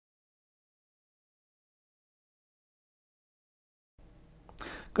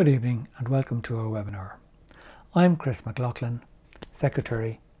Good evening and welcome to our webinar. I'm Chris McLaughlin,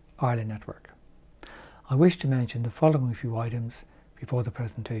 Secretary, Ireland Network. I wish to mention the following few items before the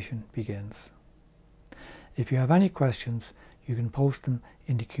presentation begins. If you have any questions, you can post them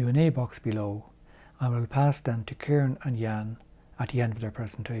in the Q&A box below and we'll pass them to Kieran and Jan at the end of their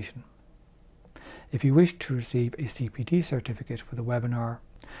presentation. If you wish to receive a CPD certificate for the webinar,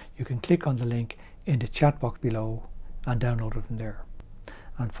 you can click on the link in the chat box below and download it from there.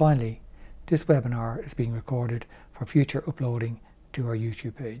 And finally, this webinar is being recorded for future uploading to our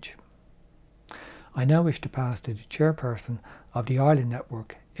YouTube page. I now wish to pass to the chairperson of the Ireland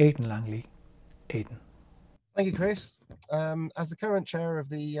Network, Aidan Langley. Aidan. Thank you, Chris. As the current chair of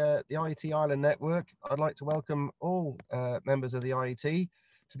the IET Ireland Network, I'd like to welcome all members of the IET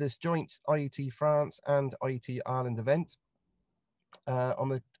to this joint IET France and IET Ireland event on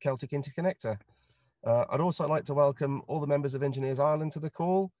the Celtic Interconnector. I'd also like to welcome all the members of Engineers Ireland to the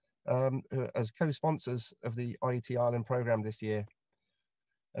call as co-sponsors of the IET Ireland programme this year.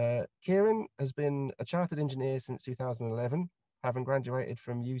 Kieran has been a chartered engineer since 2011, having graduated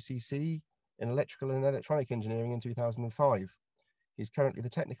from UCC in electrical and electronic engineering in 2005. He's currently the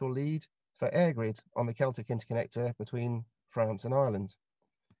technical lead for AirGrid on the Celtic Interconnector between France and Ireland.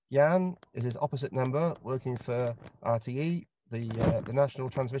 Jan is his opposite number, working for RTE, the National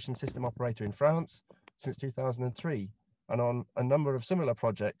Transmission System Operator in France, since 2003, and on a number of similar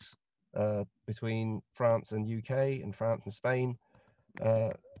projects between France and UK and France and Spain,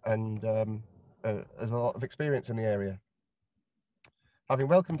 and has a lot of experience in the area. Having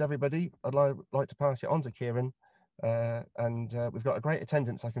welcomed everybody, I'd like to pass it on to Kieran, and we've got a great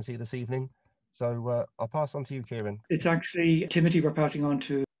attendance I can see this evening, so I'll pass on to you, Kieran. It's actually Timothy we're passing on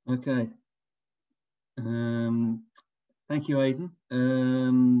to. Okay. Thank you, Aidan.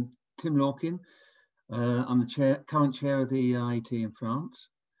 Tim Larkin. I'm the current chair of the IET in France.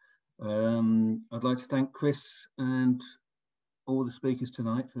 I'd like to thank Chris and all the speakers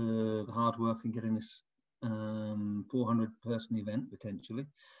tonight for the hard work in getting this 400-person event potentially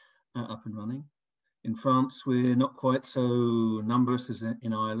up and running. In France, we're not quite so numerous as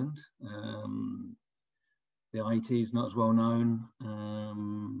in Ireland. The IET is not as well known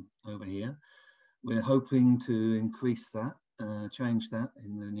over here. We're hoping to increase that, change that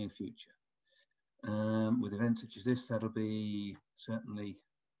in the near future. With events such as this, that'll be certainly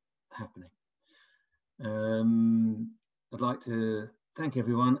happening. I'd like to thank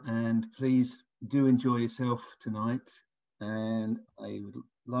everyone, and please do enjoy yourself tonight. And I would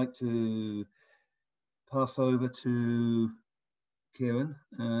like to pass over to Kieran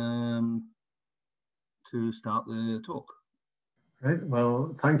to start the talk. Great.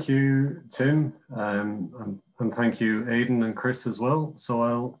 Well, thank you, Tim, and thank you, Aidan and Chris as well. So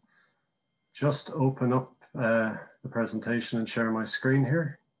I'll just open up the presentation and share my screen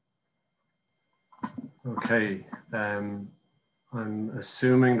here. Okay. I'm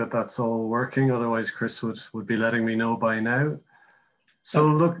assuming that that's all working. Otherwise, Chris would be letting me know by now. So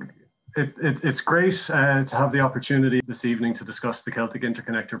look, it's great to have the opportunity this evening to discuss the Celtic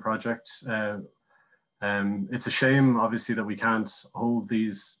Interconnector project. It's a shame, obviously, that we can't hold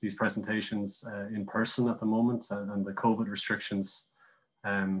these presentations in person at the moment, and the COVID restrictions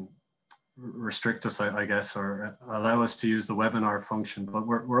restrict us, I guess, or allow us to use the webinar function. But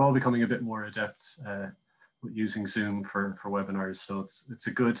we're all becoming a bit more adept with using Zoom for webinars, so it's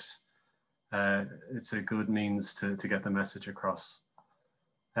a good means to get the message across.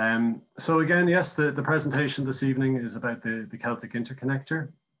 So again, yes, the presentation this evening is about the Celtic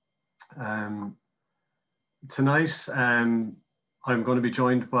Interconnector. Tonight, I'm going to be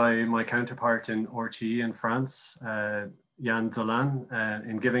joined by my counterpart in RTE in France, Jan Dolan,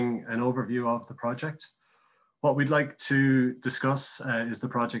 in giving an overview of the project. What we'd like to discuss is the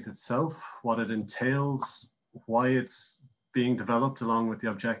project itself, what it entails, why it's being developed, along with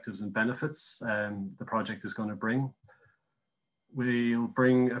the objectives and benefits the project is going to bring. We'll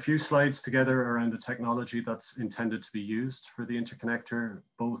bring a few slides together around the technology that's intended to be used for the interconnector,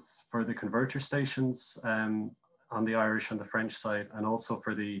 both for the converter stations on the Irish and the French side, and also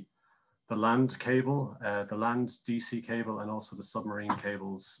for the land cable, the land DC cable, and also the submarine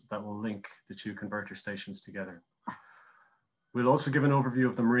cables that will link the two converter stations together. We'll also give an overview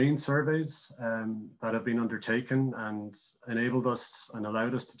of the marine surveys that have been undertaken and enabled us and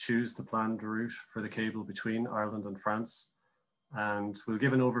allowed us to choose the planned route for the cable between Ireland and France. And we'll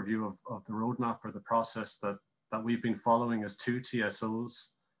give an overview of the roadmap or the process that we've been following as two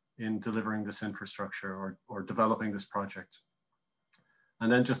TSOs in delivering this infrastructure or developing this project.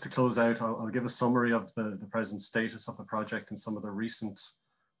 And then just to close out, I'll give a summary of the present status of the project and some of the recent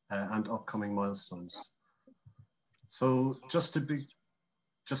and upcoming milestones. So just to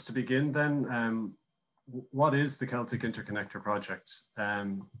just to begin then, what is the Celtic Interconnector project?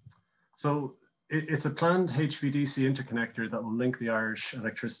 So it's a planned HVDC interconnector that will link the Irish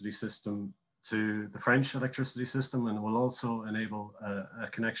electricity system to the French electricity system, and will also enable a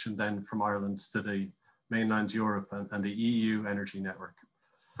connection then from Ireland to the mainland Europe and the EU energy network.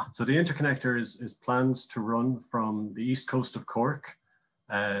 So the interconnector is planned to run from the east coast of Cork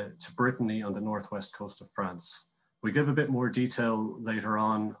to Brittany on the northwest coast of France. We give a bit more detail later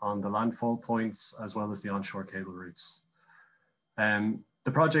on the landfall points as well as the onshore cable routes.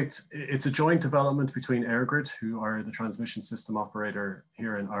 The project, it's a joint development between EirGrid, who are the transmission system operator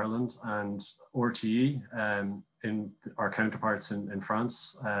here in Ireland, and RTE, in our counterparts in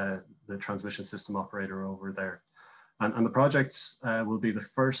France, the transmission system operator over there. And the project will be the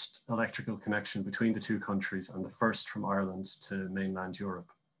first electrical connection between the two countries and the first from Ireland to mainland Europe.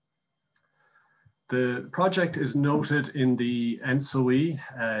 The project is noted in the NSOE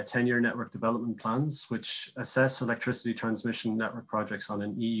 10-year network development plans, which assess electricity transmission network projects on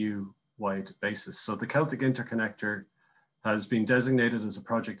an EU-wide basis. So the Celtic Interconnector has been designated as a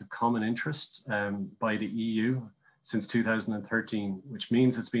project of common interest by the EU since 2013, which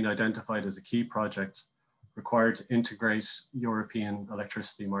means it's been identified as a key project required to integrate European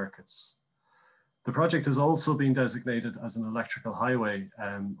electricity markets. The project has also been designated as an electrical highway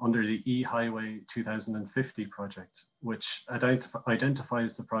under the E-Highway 2050 project, which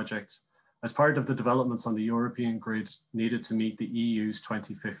identifies the project as part of the developments on the European grid needed to meet the EU's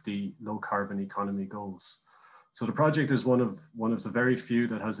 2050 low carbon economy goals. So the project is one of the very few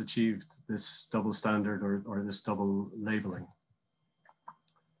that has achieved this double standard or this double labeling.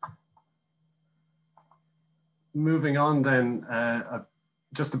 Moving on then,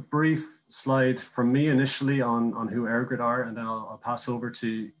 just a brief slide from me initially on who EirGrid are, and then I'll pass over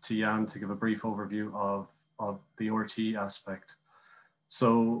to Jan to give a brief overview of the RT aspect.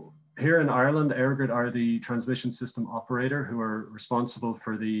 So here in Ireland, EirGrid are the transmission system operator who are responsible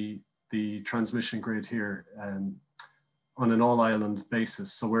for the transmission grid here on an all-island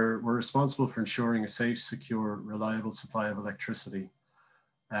basis. So we're responsible for ensuring a safe, secure, reliable supply of electricity.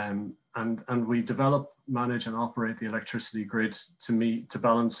 And we develop, manage and operate the electricity grid to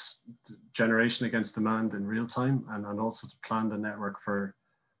balance generation against demand in real time, and also to plan the network for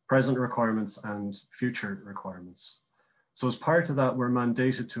present requirements and future requirements. So as part of that, we're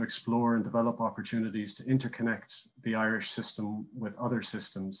mandated to explore and develop opportunities to interconnect the Irish system with other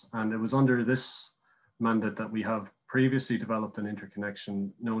systems. And it was under this mandate that we have previously developed an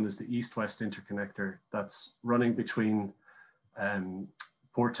interconnection known as the East-West Interconnector that's running between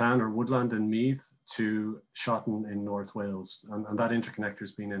Portan or Woodland in Meath to Shotton in North Wales. And that interconnector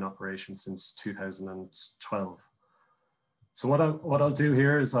has been in operation since 2012. So what I'll do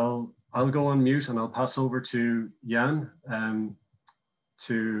here is I'll go on mute and I'll pass over to Jan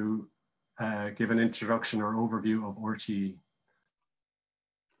to give an introduction or overview of RTE.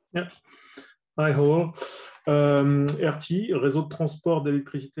 Yeah. Hi all. RTE, Réseau de Transport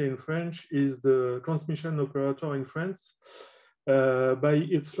d'Électricité in French, is the transmission operator in France. By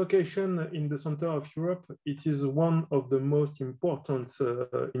its location in the center of Europe, it is one of the most important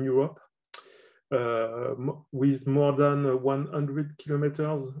in Europe, with more than 100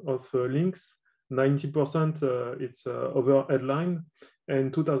 kilometers of links, 90% it's overhead line,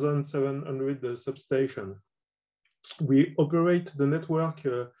 and 2,700 substations. We operate the network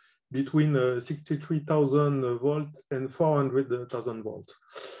between 63,000 volt and 400,000 volt.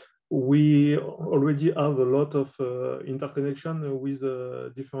 We already have a lot of interconnection with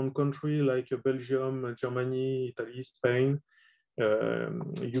different countries like Belgium, Germany, Italy, Spain,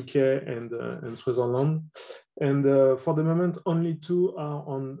 UK, and Switzerland. And for the moment, only two are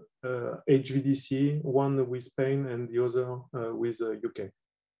on HVDC, one with Spain and the other with UK.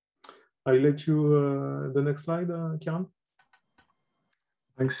 I let you the next slide, Kieran.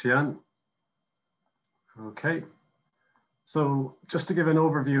 Thanks, Jan. Okay. So just to give an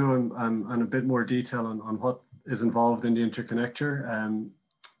overview and a bit more detail on what is involved in the interconnector,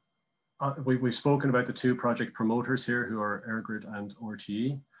 we've spoken about the two project promoters here who are EirGrid and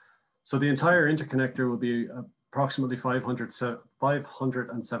RTE. So the entire interconnector will be approximately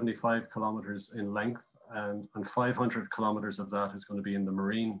 575 kilometers in length, and 500 kilometers of that is going to be in the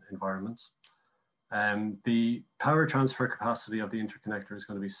marine environment. The power transfer capacity of the interconnector is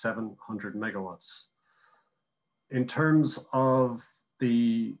going to be 700 megawatts. In terms of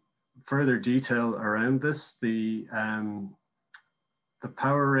the further detail around this, the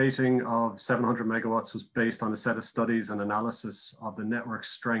power rating of 700 megawatts was based on a set of studies and analysis of the network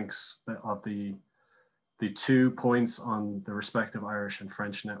strengths of the 2 points on the respective Irish and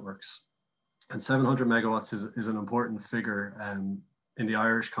French networks. And 700 megawatts is an important figure in the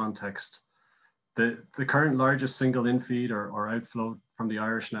Irish context. The current largest single infeed or outflow from the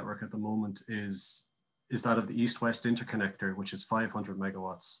Irish network at the moment is that of the East-West Interconnector, which is 500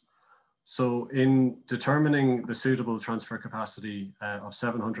 megawatts. So in determining the suitable transfer capacity of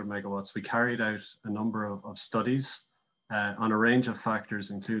 700 megawatts, we carried out a number of studies on a range of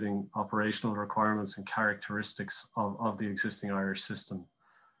factors, including operational requirements and characteristics of the existing Irish system.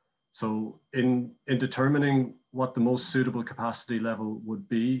 So in determining what the most suitable capacity level would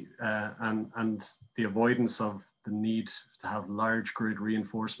be and the avoidance of the need to have large grid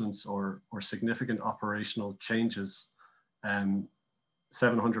reinforcements or significant operational changes,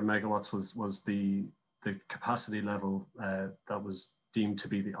 700 megawatts was the capacity level that was deemed to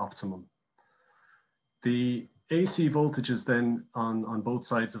be the optimum. The AC voltages then on both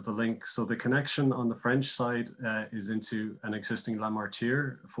sides of the link. So the connection on the French side is into an existing La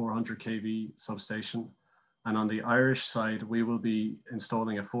Martyre 400 kV substation. And on the Irish side, we will be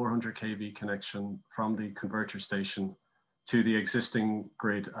installing a 400 kV connection from the converter station to the existing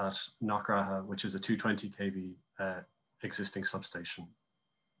grid at Knockraha, which is a 220 kV existing substation.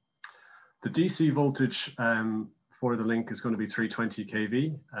 The DC voltage for the link is going to be 320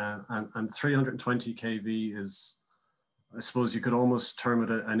 kV and 320 kV is, I suppose you could almost term it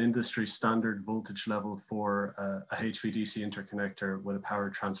an industry standard voltage level for a HVDC interconnector with a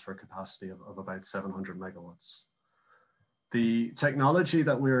power transfer capacity of about 700 megawatts. The technology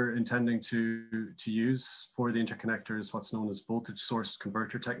that we're intending to use for the interconnector is what's known as voltage source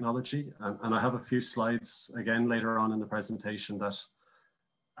converter technology. And I have a few slides again later on in the presentation that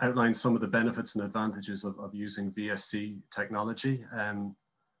outline some of the benefits and advantages of using VSC technology.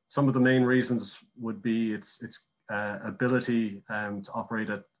 Some of the main reasons would be its ability to operate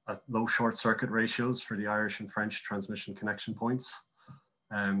at low short circuit ratios for the Irish and French transmission connection points.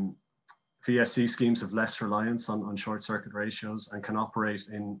 VSC schemes have less reliance on short circuit ratios and can operate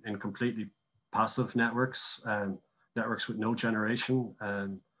in completely passive networks, networks with no generation,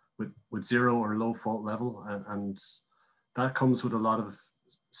 with zero or low fault level. And that comes with a lot of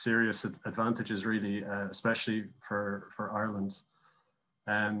serious advantages really, especially for Ireland.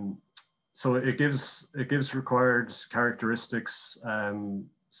 So it gives required characteristics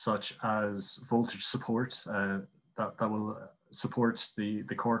such as voltage support that will support the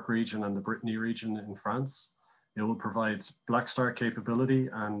Cork region and the Brittany region in France. It will provide black start capability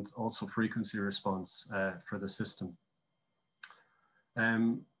and also frequency response for the system.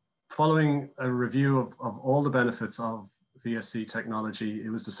 Following a review of all the benefits of VSC technology, it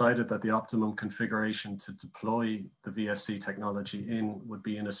was decided that the optimum configuration to deploy the VSC technology in would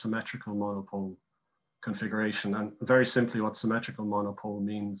be in a symmetrical monopole configuration. And very simply, what symmetrical monopole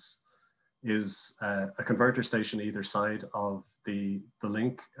means is a converter station either side of the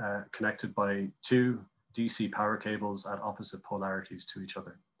link connected by two DC power cables at opposite polarities to each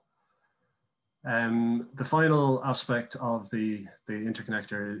other. The final aspect of the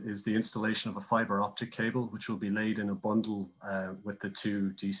interconnector is the installation of a fiber optic cable, which will be laid in a bundle with the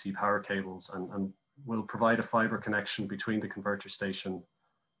two DC power cables and will provide a fiber connection between the converter station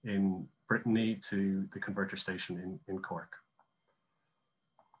in Brittany to the converter station in Cork.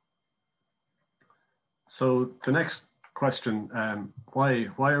 So the next question, why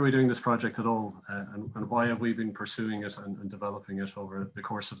are we doing this project at all? And why have we been pursuing it and developing it over the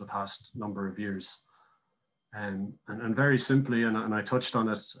course of the past number of years? And very simply, and I touched on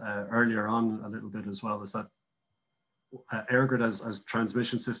it earlier on a little bit as well, is that EirGrid as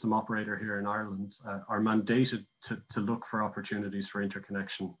transmission system operator here in Ireland are mandated to look for opportunities for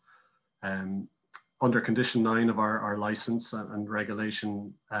interconnection. Under condition 9 of our license and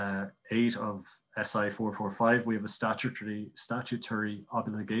regulation 8 of SI 445, we have a statutory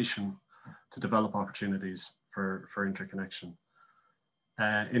obligation to develop opportunities for interconnection.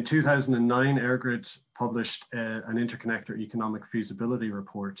 In 2009, EirGrid published an interconnector economic feasibility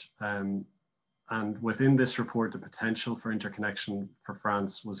report. And within this report, the potential for interconnection for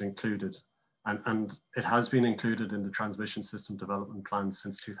France was included. And it has been included in the transmission system development plan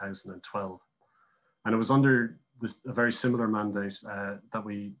since 2012. And it was under a very similar mandate that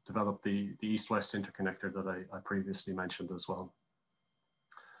we developed the East-West Interconnector that I previously mentioned as well.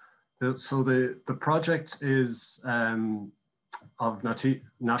 So the project is of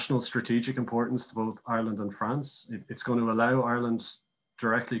national strategic importance to both Ireland and France. It's going to allow Ireland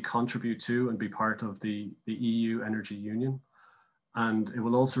directly contribute to and be part of the EU Energy Union. And it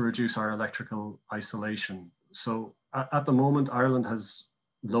will also reduce our electrical isolation. So at the moment, Ireland has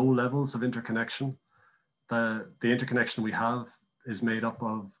low levels of interconnection. The interconnection we have is made up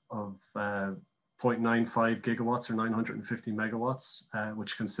of 0.95 gigawatts or 950 megawatts,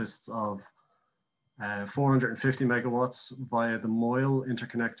 which consists of 450 megawatts via the Moyle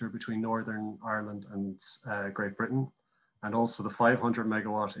interconnector between Northern Ireland and Great Britain, and also the 500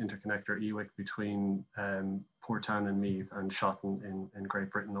 megawatt interconnector EWIC between Portan and Meath and Shotton in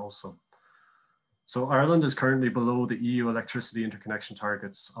Great Britain also. So Ireland is currently below the EU electricity interconnection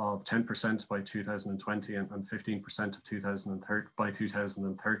targets of 10% by 2020 and 15% by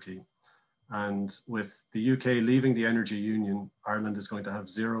 2030. And with the UK leaving the energy union, Ireland is going to have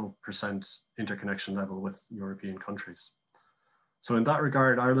 0% interconnection level with European countries. So in that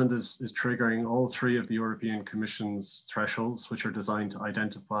regard, Ireland is triggering all three of the European Commission's thresholds, which are designed to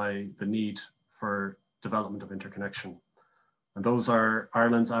identify the need for development of interconnection. And those are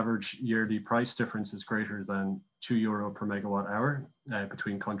Ireland's average yearly price difference is greater than €2 per megawatt hour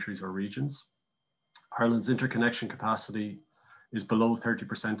between countries or regions. Ireland's interconnection capacity is below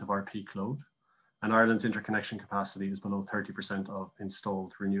 30% of our peak load, and Ireland's interconnection capacity is below 30% of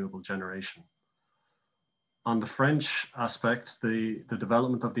installed renewable generation. On the French aspect, the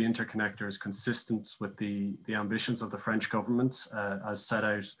development of the interconnector is consistent with the ambitions of the French government as set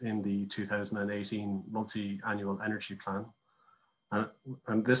out in the 2018 multi-annual energy plan.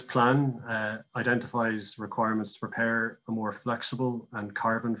 And this plan identifies requirements to prepare a more flexible and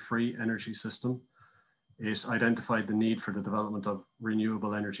carbon-free energy system. It identified the need for the development of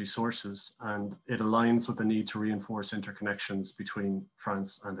renewable energy sources, and it aligns with the need to reinforce interconnections between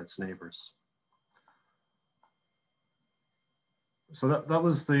France and its neighbours. So that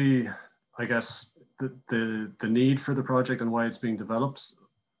was I guess, the need for the project and why it's being developed.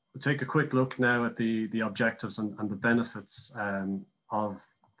 We'll take a quick look now at the objectives and the benefits of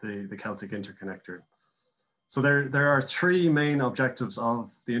the Celtic Interconnector. So there are three main objectives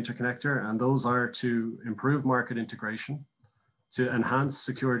of the interconnector, and those are to improve market integration, to enhance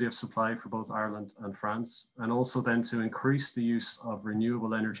security of supply for both Ireland and France, and also then to increase the use of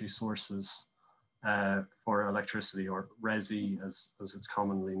renewable energy sources for electricity, or RESI as it's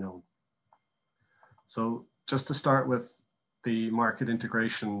commonly known. So just to start with the market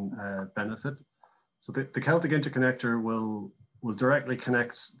integration benefit. So the Celtic Interconnector will directly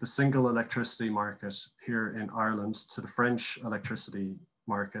connect the single electricity market here in Ireland to the French electricity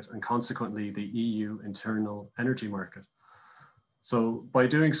market, and consequently the EU internal energy market. So by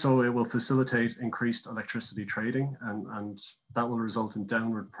doing so, it will facilitate increased electricity trading, and that will result in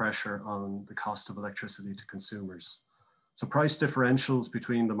downward pressure on the cost of electricity to consumers. So price differentials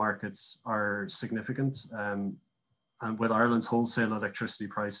between the markets are significant, and with Ireland's wholesale electricity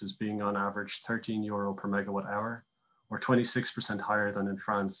prices being on average €13 per megawatt hour, or 26% higher than in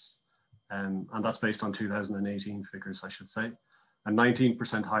France. And that's based on 2018 figures, I should say, and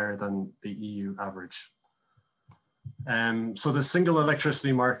 19% higher than the EU average. So the single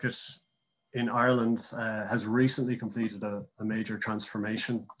electricity market in Ireland has recently completed a major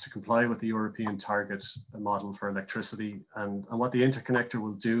transformation to comply with the European target model for electricity. And what the interconnector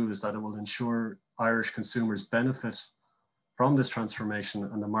will do is that it will ensure Irish consumers benefit from this transformation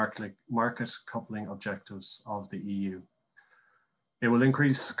and the market coupling objectives of the EU. It will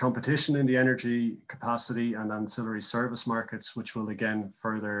increase competition in the energy capacity and ancillary service markets, which will again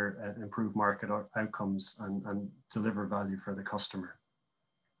further improve market outcomes and deliver value for the customer.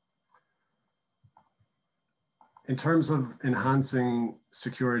 In terms of enhancing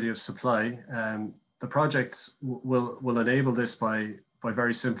security of supply, the project will enable this by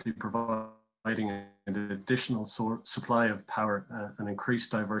very simply providing an additional supply of power and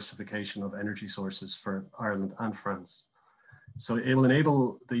increased diversification of energy sources for Ireland and France. So it will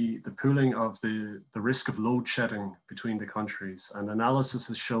enable the pooling of the risk of load shedding between the countries. And analysis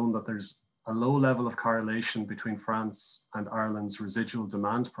has shown that there's a low level of correlation between France and Ireland's residual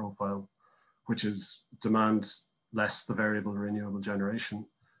demand profile, which is demand less the variable renewable generation.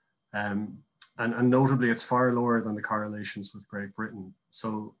 And notably, it's far lower than the correlations with Great Britain.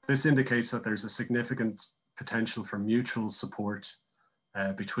 So this indicates that there's a significant potential for mutual support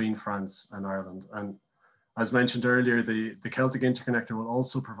between France and Ireland. And as mentioned earlier, the Celtic Interconnector will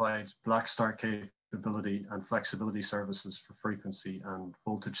also provide black start capability and flexibility services for frequency and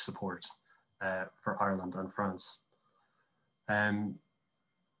voltage support for Ireland and France.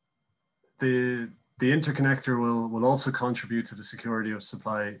 The interconnector will also contribute to the security of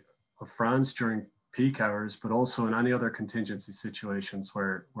supply of France during peak hours, but also in any other contingency situations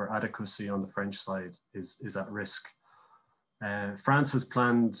where adequacy on the French side is at risk. France has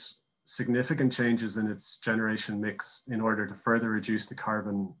planned significant changes in its generation mix in order to further reduce the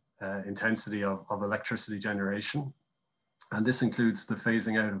carbon intensity of electricity generation. And this includes the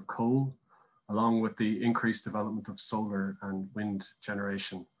phasing out of coal, along with the increased development of solar and wind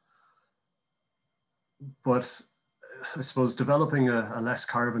generation. But I suppose developing a less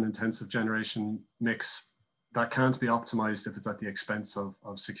carbon intensive generation mix that can't be optimized if it's at the expense of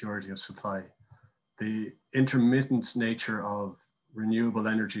security of supply. The intermittent nature of renewable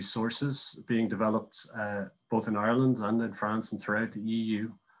energy sources being developed both in Ireland and in France and throughout the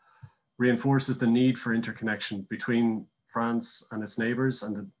EU reinforces the need for interconnection between France and its neighbours,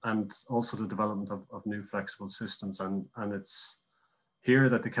 and also the development of new flexible systems. And it's here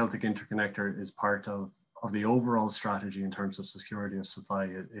that the Celtic Interconnector is part of the overall strategy in terms of security of supply.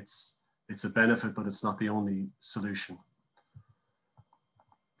 It's a benefit, but it's not the only solution.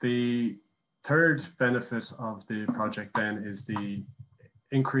 The third benefit of the project then is the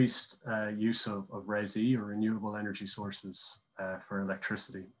increased use of RES-E, or renewable energy sources, for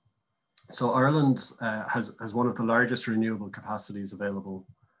electricity. So Ireland has one of the largest renewable capacities available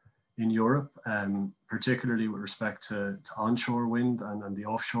in Europe, particularly with respect to onshore wind, and the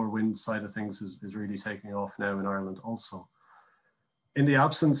offshore wind side of things is really taking off now in Ireland also. In the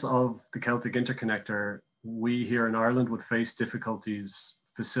absence of the Celtic Interconnector, we here in Ireland would face difficulties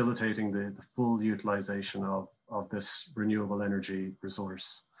facilitating the full utilisation of this renewable energy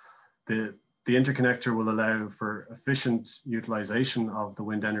resource. The interconnector will allow for efficient utilisation of the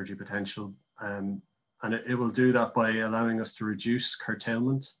wind energy potential, and it will do that by allowing us to reduce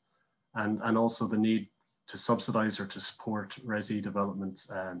curtailment and also the need to subsidise or to support RES-E development.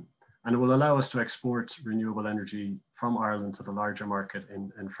 And it will allow us to export renewable energy from Ireland to the larger market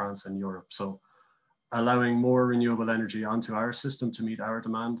in France and Europe. So allowing more renewable energy onto our system to meet our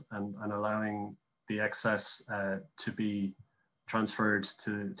demand, and allowing the excess to be transferred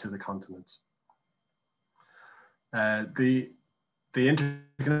to the continent. The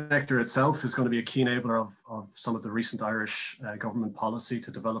interconnector itself is going to be a key enabler of some of the recent Irish government policy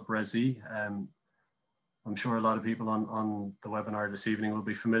to develop RES-E. I'm sure a lot of people on the webinar this evening will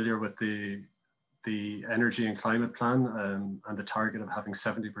be familiar with the Energy and Climate Plan and the target of having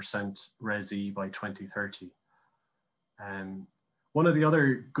 70% RES-E by 2030. One of the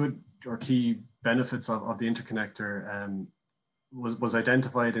other good or key benefits of the interconnector was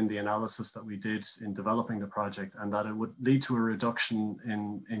identified in the analysis that we did in developing the project, and that it would lead to a reduction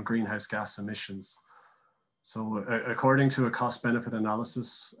in greenhouse gas emissions. So according to a cost benefit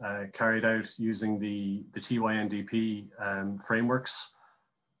analysis carried out using the TYNDP frameworks,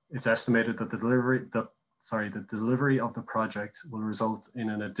 it's estimated that the delivery of the project will result in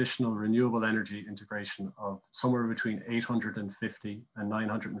an additional renewable energy integration of somewhere between 850 and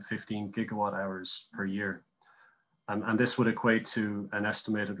 915 gigawatt hours per year. And this would equate to an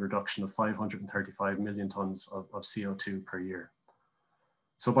estimated reduction of 535 million tons of CO2 per year.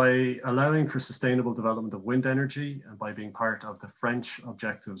 So by allowing for sustainable development of wind energy, and by being part of the French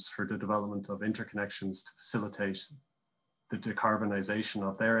objectives for the development of interconnections to facilitate the decarbonisation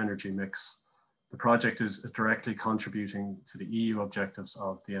of their energy mix, the project is directly contributing to the EU objectives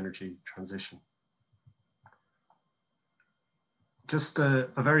of the energy transition. Just a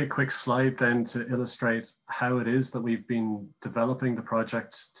very quick slide then to illustrate how it is that we've been developing the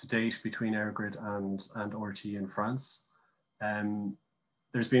project to date between EirGrid and RT in France.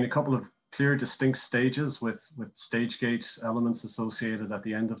 There's been a couple of clear distinct stages with stage gate elements associated at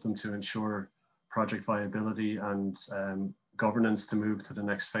the end of them to ensure project viability and governance to move to the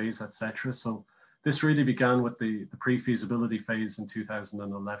next phase, etc. So this really began with the pre-feasibility phase in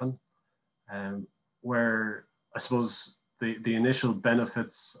 2011, where I suppose the initial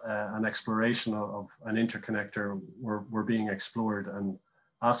benefits and exploration of an interconnector were being explored, and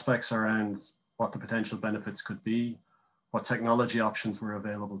aspects around what the potential benefits could be, what technology options were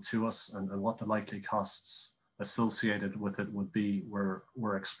available to us, and what the likely costs associated with it would be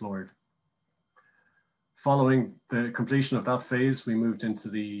were explored. Following the completion of that phase, we moved into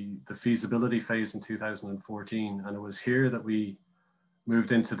the feasibility phase in 2014, and it was here that we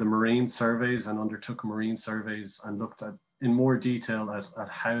moved into the marine surveys and undertook marine surveys and looked at in more detail at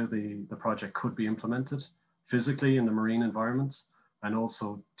how the project could be implemented physically in the marine environment, and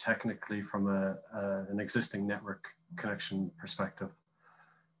also technically from an existing network connection perspective.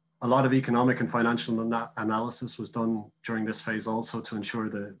 A lot of economic and financial analysis was done during this phase also to ensure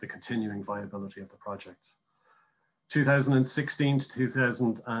the continuing viability of the project. 2016 to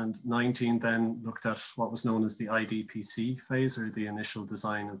 2019 then looked at what was known as the IDPC phase, or the initial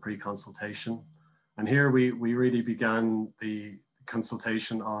design and pre-consultation. And here we really began the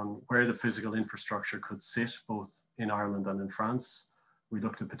consultation on where the physical infrastructure could sit, both in Ireland and in France. We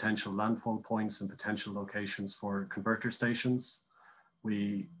looked at potential landfall points and potential locations for converter stations.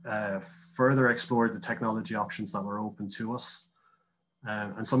 We further explored the technology options that were open to us.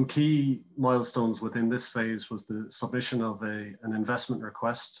 And some key milestones within this phase was the submission of an investment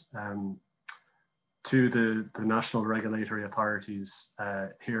request to the national regulatory authorities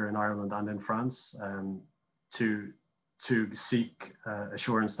here in Ireland and in France to seek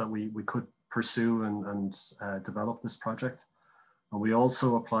assurance that we could pursue and develop this project. And we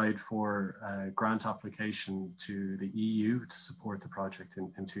also applied for a grant application to the EU to support the project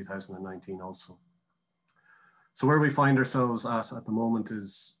in 2019 also. So where we find ourselves at the moment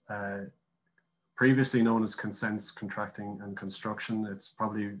is previously known as consents, contracting and construction. It's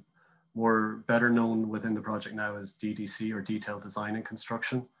probably better known within the project now as DDC, or Detailed Design and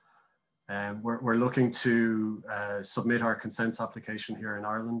Construction. We're looking to submit our consents application here in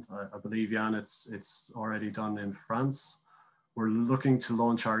Ireland. I believe, Jan, it's already done in France. We're looking to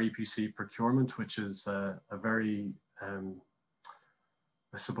launch our EPC procurement, which is a very,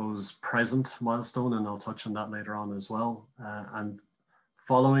 I suppose, present milestone, and I'll touch on that later on as well. And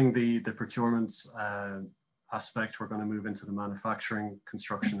following the procurement aspect, we're going to move into the manufacturing,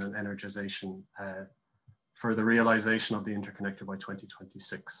 construction and energization for the realization of the interconnector by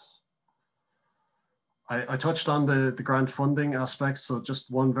 2026. I touched on the grant funding aspect, so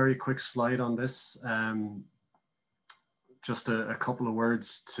just one very quick slide on this. Just a couple of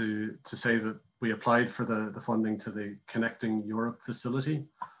words to say that we applied for the funding to the Connecting Europe facility.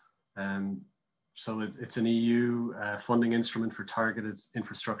 So it's an EU funding instrument for targeted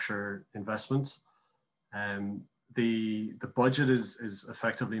infrastructure investment. The budget is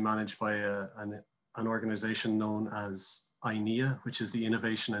effectively managed by an organization known as INEA, which is the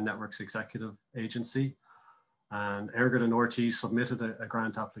Innovation and Networks Executive Agency. And Eirgid and RT submitted a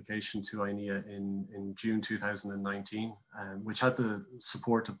grant application to INEA in June 2019, which had the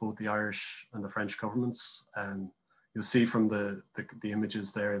support of both the Irish and the French governments. You'll see from the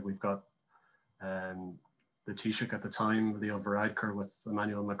images there, we've got the Taoiseach at the time, Leo Varadkar, with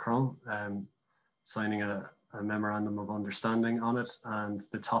Emmanuel Macron, signing a memorandum of understanding on it. And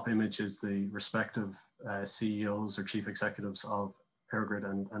the top image is the respective CEOs or chief executives of Eirgid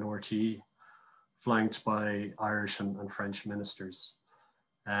and RT, flanked by Irish and French ministers.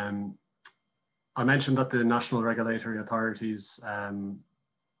 I mentioned that the national regulatory authorities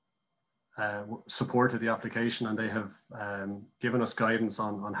supported the application, and they have given us guidance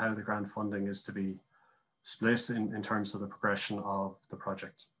on how the grant funding is to be split in terms of the progression of the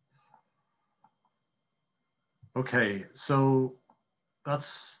project. Okay, so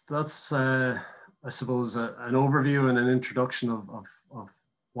that's I suppose an overview and an introduction of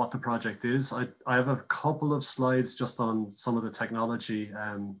what the project is. I have a couple of slides just on some of the technology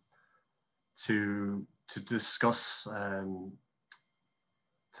to discuss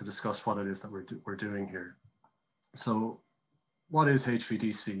what it is that we're doing here. So what is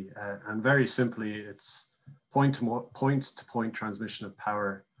HVDC? And very simply, it's point-to-point transmission of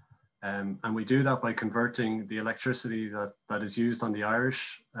power. And we do that by converting the electricity that is used on the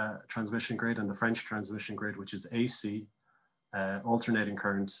Irish transmission grid and the French transmission grid, which is AC, alternating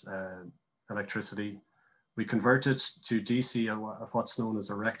current electricity. We convert it to DC at what's known as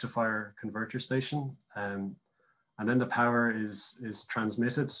a rectifier converter station. And then the power is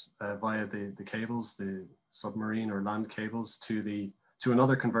transmitted via the cables, the submarine or land cables, to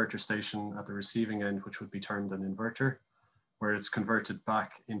another converter station at the receiving end, which would be termed an inverter, where it's converted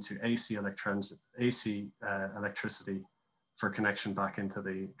back into AC electricity for connection back into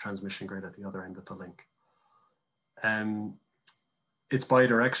the transmission grid at the other end of the link. It's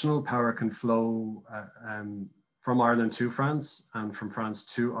bidirectional. Power can flow from Ireland to France and from France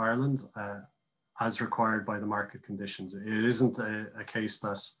to Ireland as required by the market conditions. It isn't a case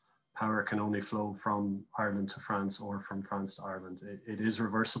that power can only flow from Ireland to France or from France to Ireland. It is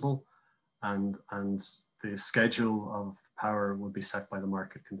reversible, and the schedule of power will be set by the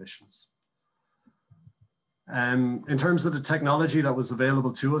market conditions. In terms of the technology that was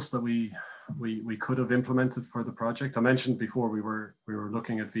available to us that we could have implemented for the project, I mentioned before we were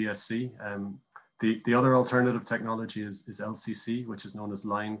looking at VSC. The other alternative technology is LCC, which is known as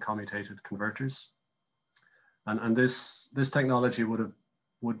line commutated converters, and this technology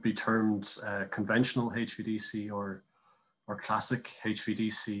would be termed conventional HVDC or classic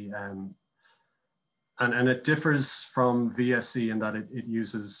HVDC, and it differs from VSC in that it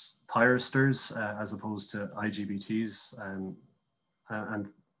uses thyristors as opposed to IGBTs, and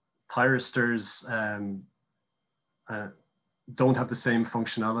thyristors don't have the same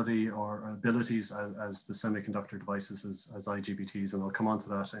functionality or abilities as the semiconductor devices as IGBTs, and I'll come on to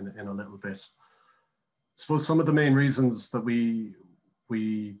that in a little bit. I suppose some of the main reasons that we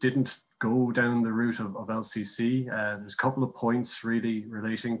didn't go down the route of LCC, there's a couple of points really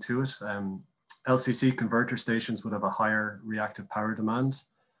relating to it. LCC converter stations would have a higher reactive power demand.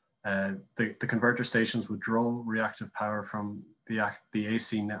 The converter stations would draw reactive power from the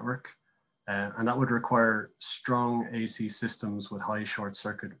AC network, And that would require strong AC systems with high short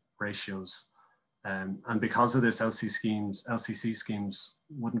circuit ratios. And because of this, LCC schemes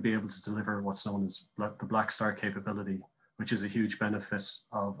wouldn't be able to deliver what's known as the black start capability, which is a huge benefit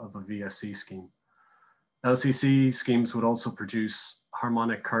of a VSC scheme. LCC schemes would also produce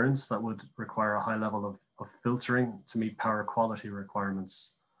harmonic currents that would require a high level of filtering to meet power quality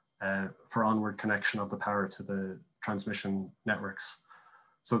requirements for onward connection of the power to the transmission networks.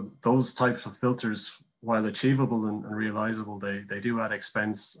 So those types of filters, while achievable and realizable, they do add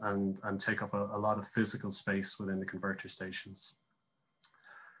expense and take up a lot of physical space within the converter stations.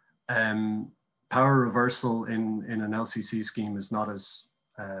 Power reversal in an LCC scheme is not as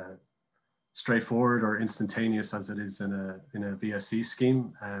straightforward or instantaneous as it is in a VSC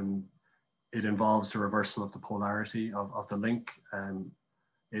scheme. It involves the reversal of the polarity of the link.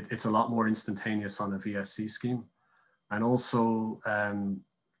 It's a lot more instantaneous on a VSC scheme. And also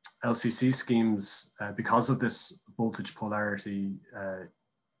LCC schemes, because of this voltage polarity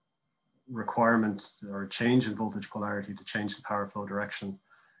requirement or change in voltage polarity to change the power flow direction,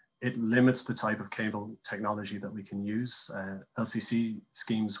 it limits the type of cable technology that we can use. LCC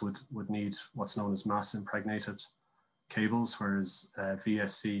schemes would need what's known as mass impregnated cables, whereas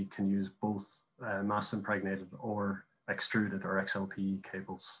VSC can use both mass impregnated or extruded or XLPE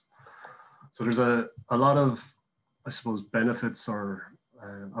cables. So there's a lot of, I suppose, benefits, or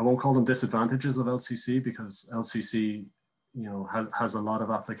I won't call them disadvantages of LCC, because LCC, you know, has a lot of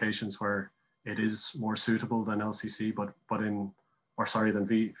applications where it is more suitable than LCC, than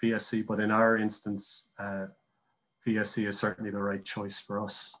VSC, but in our instance, VSC is certainly the right choice for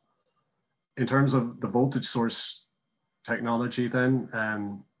us. In terms of the voltage source technology then,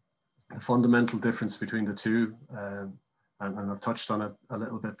 the fundamental difference between the two, and I've touched on it a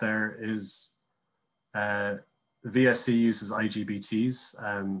little bit there, is VSC uses IGBTs.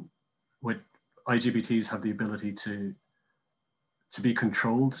 With IGBTs have the ability to be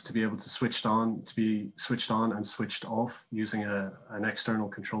controlled, to be able to be switched on and switched off using an external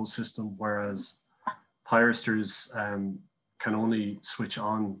control system, whereas thyristors can only switch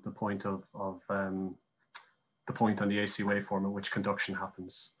on the point on the AC waveform at which conduction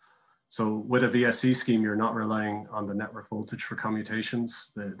happens. So with a VSC scheme, you're not relying on the network voltage for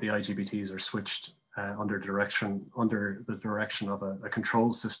commutations. The IGBTs are switched under the direction of a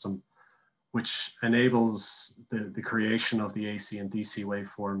control system, which enables the creation of the AC and DC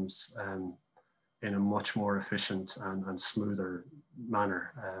waveforms in a much more efficient and smoother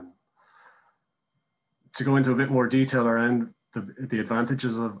manner. To go into a bit more detail around the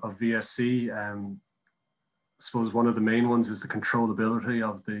advantages of VSC, I suppose one of the main ones is the controllability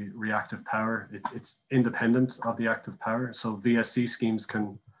of the reactive power. It's independent of the active power. So VSC schemes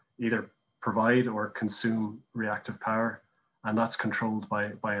can either provide or consume reactive power, and that's controlled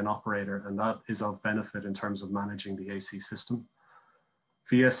by an operator, and that is of benefit in terms of managing the AC system.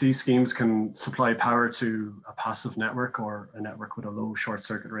 VSC schemes can supply power to a passive network or a network with a low short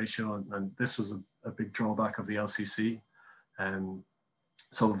circuit ratio, and this was a big drawback of the LCC.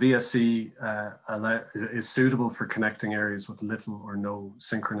 So VSC is suitable for connecting areas with little or no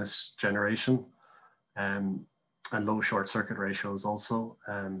synchronous generation, and low short circuit ratios also,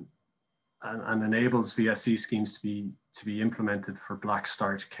 and enables VSC schemes to be implemented for black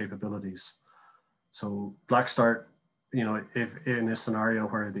start capabilities. So black start, you know, if in a scenario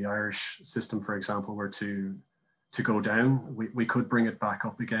where the Irish system, for example, were to go down, we could bring it back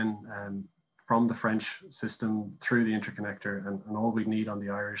up again from the French system through the interconnector, and all we need on the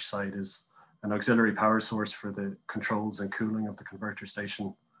Irish side is an auxiliary power source for the controls and cooling of the converter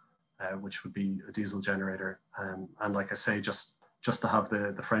station, which would be a diesel generator, and like I say, just to have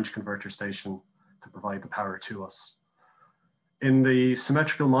the French converter station to provide the power to us. In the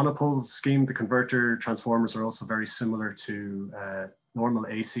symmetrical monopole scheme, the converter transformers are also very similar to normal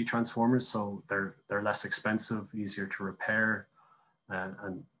AC transformers, so they're less expensive, easier to repair,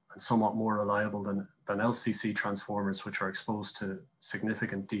 and somewhat more reliable than LCC transformers, which are exposed to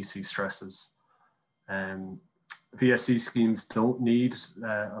significant DC stresses. VSC schemes don't need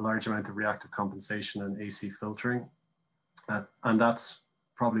a large amount of reactive compensation and AC filtering, and that's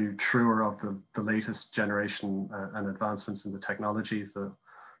probably truer of the latest generation and advancements in the technologies. The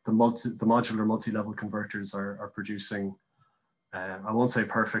modular multi-level converters are producing, I won't say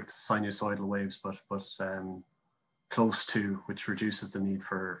perfect sinusoidal waves, but close to, which reduces the need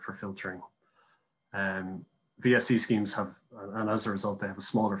for filtering. VSC schemes have, and as a result, they have a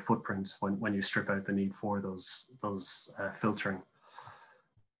smaller footprint when you strip out the need for those filtering.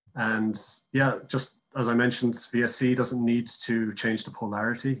 And yeah, just as I mentioned, VSC doesn't need to change the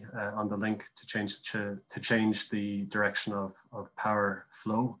polarity on the link to change the direction of power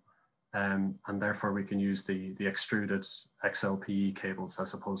flow. and therefore we can use the extruded XLPE cables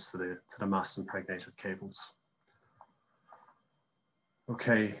as opposed to the mass impregnated cables.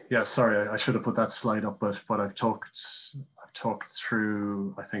 Okay, yeah, sorry, I should have put that slide up, but I've talked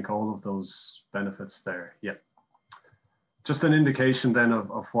through, I think, all of those benefits there. Yeah. Just an indication then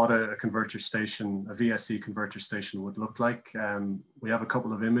of what a converter station, a VSC converter station would look like. We have a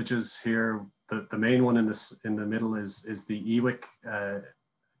couple of images here. The main one in the middle is the EWIC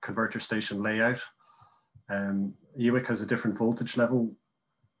converter station layout. EWIC has a different voltage level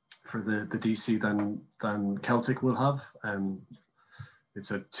for the DC than Celtic will have.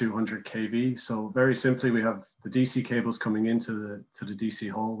 It's a 200 kV. So very simply, we have the DC cables coming into the DC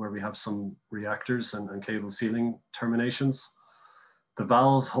hall where we have some reactors and cable sealing terminations. The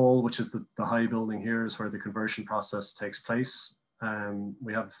valve hall, which is the high building here, is where the conversion process takes place.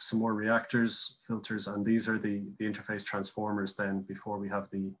 We have some more reactors, filters, and these are the interface transformers then before we have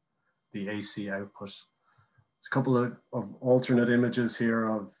the AC output. There's a couple of alternate images here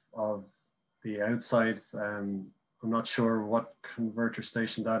of the outside. I'm not sure what converter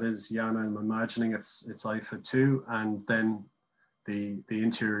station that is, Jana. I'm imagining it's IFA 2, and then the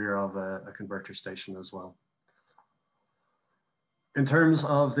interior of a converter station as well. In terms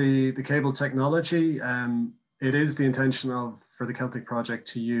of the cable technology, it is the intention for the Celtic project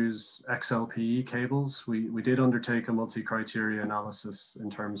to use XLPE cables. We did undertake a multi-criteria analysis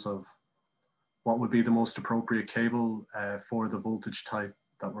in terms of what would be the most appropriate cable for the voltage type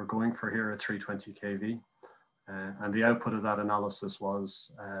that we're going for here at 320 kV. And the output of that analysis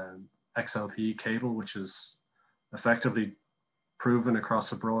was XLPE cable, which is effectively proven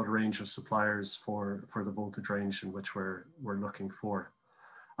across a broad range of suppliers for the voltage range in which we're looking for.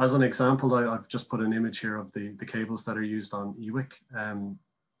 As an example, I've just put an image here of the cables that are used on EWIC.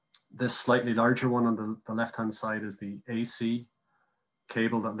 This slightly larger one on the left-hand side is the AC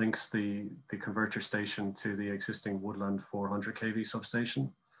cable that links the converter station to the existing Woodland 400 kV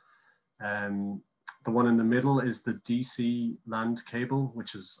substation. The one in the middle is the DC land cable,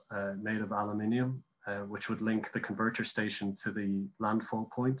 which is made of aluminium, which would link the converter station to the landfall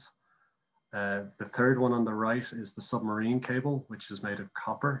point. The third one on the right is the submarine cable, which is made of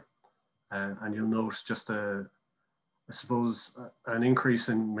copper. And you'll note just I suppose, an increase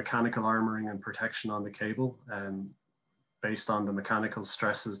in mechanical armoring and protection on the cable, based on the mechanical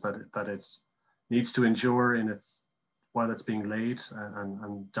stresses that it needs to endure while it's being laid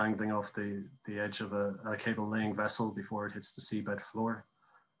and dangling off the edge of a cable laying vessel before it hits the seabed floor,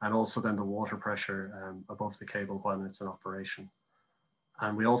 and also then the water pressure above the cable while it's in operation.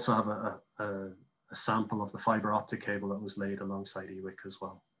 And we also have a sample of the fiber optic cable that was laid alongside EWIC as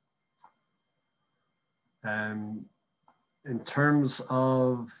well. In terms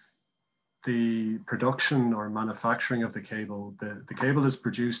of the production or manufacturing of the cable, the cable is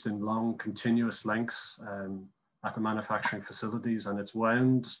produced in long continuous lengths at the manufacturing facilities, and it's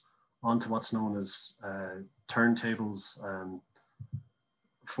wound onto what's known as turntables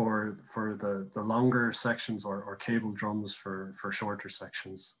for the longer sections, or cable drums for shorter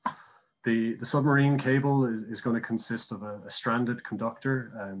sections. The submarine cable is going to consist of a stranded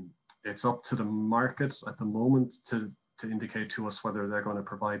conductor, and it's up to the market at the moment to indicate to us whether they're going to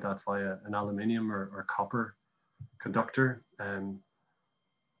provide that via an aluminium or copper conductor.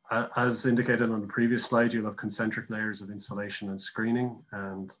 As indicated on the previous slide, you'll have concentric layers of insulation and screening,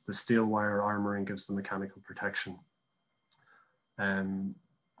 and the steel wire armoring gives the mechanical protection. I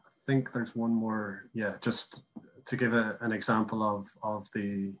think there's one more, yeah, just to give an example of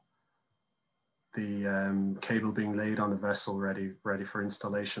the cable being laid on a vessel ready for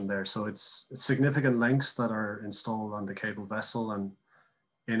installation there. So it's significant lengths that are installed on the cable vessel, and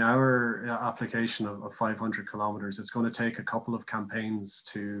in our application of 500 kilometers, it's going to take a couple of campaigns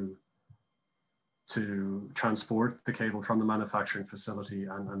to transport the cable from the manufacturing facility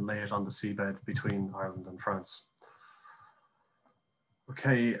and lay it on the seabed between Ireland and France.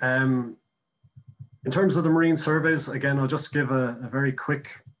 Okay, in terms of the marine surveys, again, I'll just give a very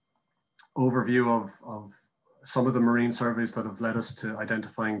quick overview of some of the marine surveys that have led us to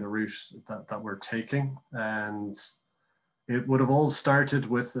identifying the route that we're taking. And it would have all started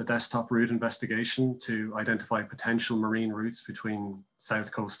with a desktop route investigation to identify potential marine routes between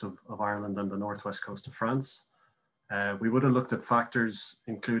south coast of Ireland and the northwest coast of France. We would have looked at factors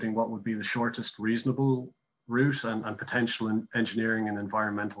including what would be the shortest reasonable route and potential engineering and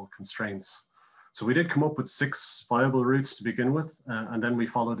environmental constraints. So we did come up with 6 viable routes to begin with, and then we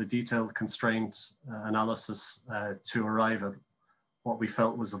followed a detailed constraint analysis to arrive at what we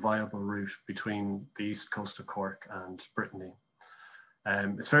felt was a viable route between the east coast of Cork and Brittany.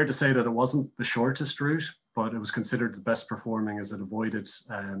 It's fair to say that it wasn't the shortest route, but it was considered the best performing as it avoided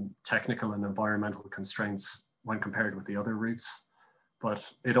technical and environmental constraints when compared with the other routes. But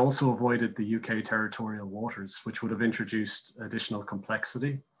it also avoided the UK territorial waters, which would have introduced additional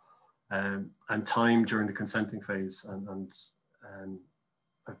complexity and time during the consenting phase. And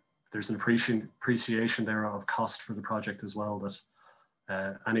there's an appreciation there of cost for the project as well,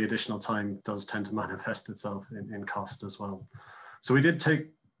 that any additional time does tend to manifest itself in cost as well. So we did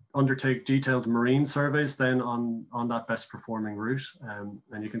undertake detailed marine surveys then on that best performing route.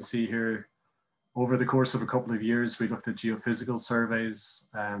 And you can see here, over the course of a couple of years, we looked at geophysical surveys.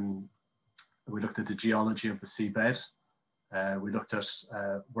 We looked at the geology of the seabed. We looked at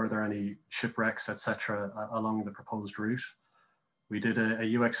were there any shipwrecks, etc., along the proposed route. We did a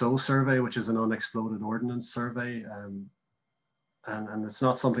UXO survey, which is an unexploded ordnance survey. And it's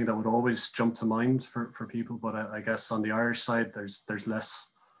not something that would always jump to mind for people, but I guess on the Irish side, there's less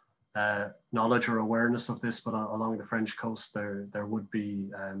knowledge or awareness of this, but along the French coast, there would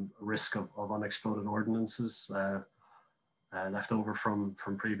be risk of unexploded ordnances left over from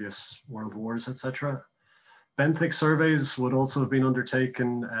previous world wars, etc. Benthic surveys would also have been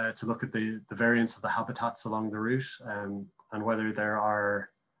undertaken to look at the variance of the habitats along the route and whether there are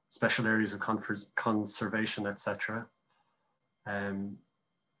special areas of conservation, etc.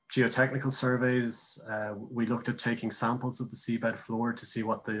 Geotechnical surveys, we looked at taking samples of the seabed floor to see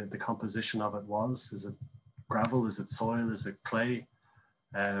what the composition of it was. Is it gravel? Is it soil? Is it clay?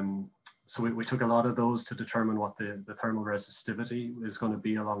 So we took a lot of those to determine what the thermal resistivity is going to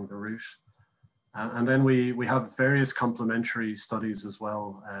be along the route. And then we have various complementary studies as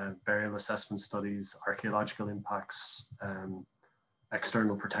well, burial assessment studies, archaeological impacts,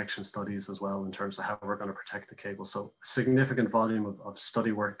 external protection studies as well in terms of how we're going to protect the cable. So significant volume of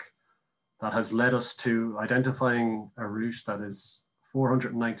study work that has led us to identifying a route that is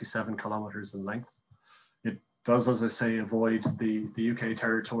 497 kilometers in length. It does, as I say, avoid the UK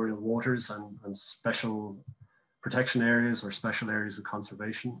territorial waters and special protection areas or special areas of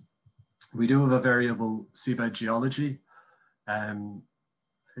conservation. We do have a variable seabed geology.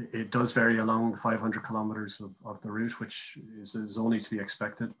 It does vary along the 500 kilometers of the route, which is only to be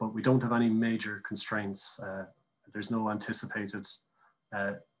expected, but we don't have any major constraints. There's no anticipated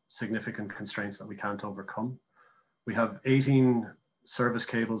significant constraints that we can't overcome. We have 18 service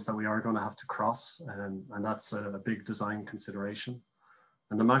cables that we are going to have to cross, and that's a big design consideration.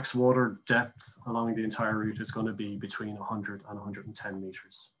 And the max water depth along the entire route is going to be between 100 and 110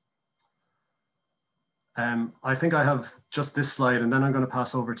 meters. I think I have just this slide, and then I'm going to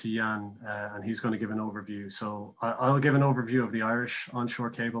pass over to Jan, and he's going to give an overview. So I'll give an overview of the Irish onshore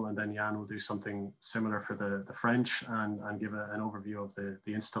cable, and then Jan will do something similar for the French and give an overview of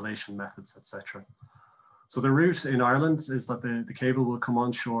the installation methods, etc. So the route in Ireland is that the cable will come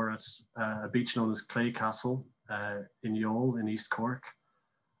onshore at a beach known as Clay Castle in Youghal in East Cork.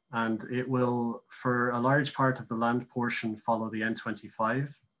 And it will, for a large part of the land portion, follow the N25.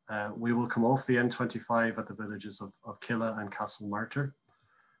 We will come off the N25 at the villages of Killa and Castlemartyr,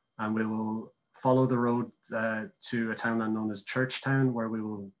 and we will follow the road to a townland known as Churchtown, where we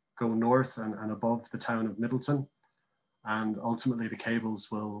will go north and above the town of Middleton. And ultimately the cables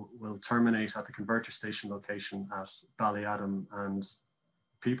will terminate at the converter station location at Ballyadam. And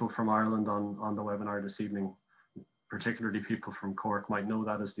people from Ireland on the webinar this evening, particularly people from Cork, might know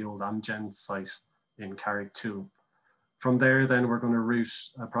that as the old Amgen site in Carricktool. From there, then we're going to route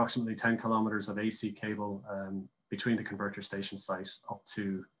approximately 10 kilometers of AC cable between the converter station site up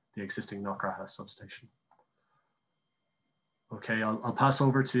to the existing Knockraha substation. Okay, I'll pass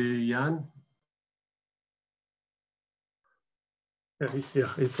over to Jan.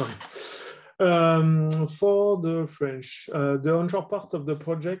 Yeah, it's fine. For the French, the onshore part of the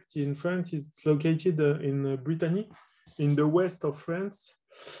project in France is located in Brittany, in the west of France.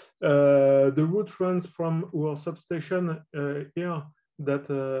 The route runs from our substation here at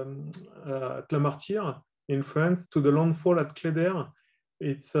Castlemartyr in France to the landfall at Cléder.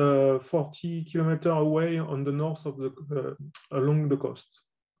 It's 40 kilometers away on the north of the along the coast.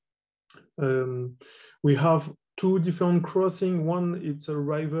 We have two different crossings. One it's a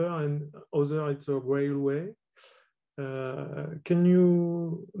river and other it's a railway. Can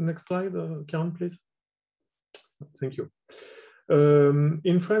you next slide, Karen, please? Thank you.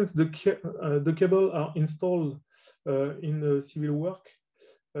 In France, the cable are installed in the civil work.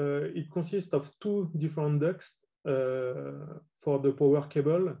 It consists of two different ducts for the power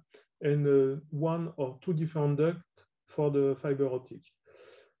cable and one or two different ducts for the fiber optic.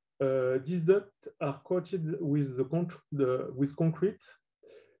 These ducts are coated with concrete,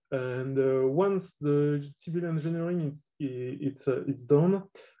 And once the civil engineering it's done,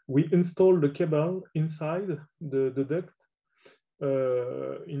 we install the cable inside the duct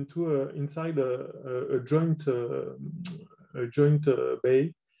inside a joint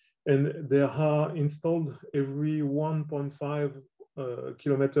bay, and they are installed every 1.5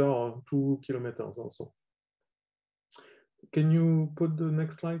 kilometer or 2 kilometers also. Can you put the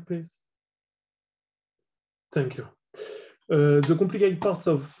next slide, please? Thank you. The complicated part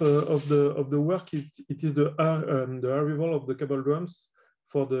of the work it is the arrival of the cable drums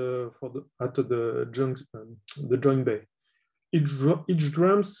at the joint bay. Each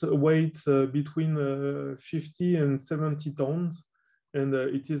drums weight between 50 and 70 tons, and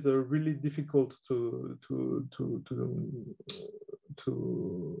it is really difficult to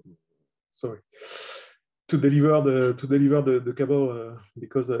deliver the cable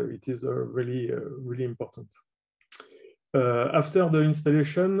because it is really important. After the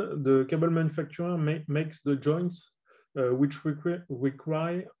installation, the cable manufacturer makes the joints, which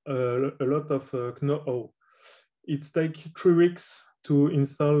require a lot of know-how. It takes 3 weeks to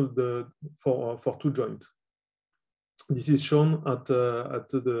install for 2 joints. This is shown at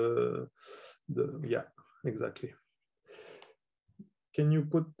the yeah, exactly. Can you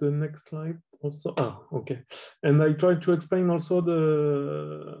put the next slide also? Okay. And I tried to explain also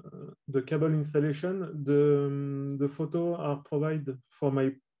the cable installation. The photo are provided for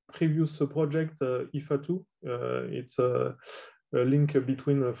my previous project, IFA2. It's a link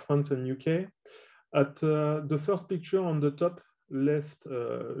between France and UK. At the first picture on the top left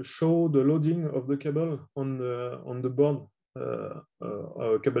show the loading of the cable on the board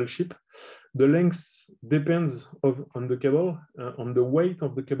cable ship. The length depends on the cable, on the weight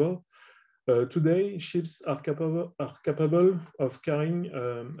of the cable. Today, ships are capable of carrying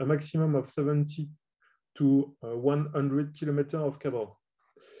a maximum of 70 to 100 kilometers of cable.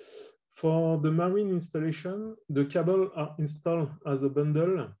 For the marine installation, the cable are installed as a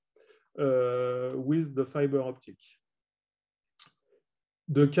bundle with the fiber optic.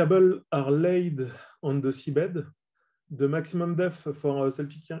 The cable are laid on the seabed. The maximum depth for a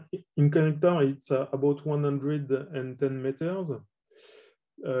Celtic Interconnector is about 110 meters.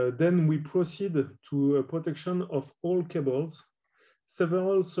 Then we proceed to a protection of all cables.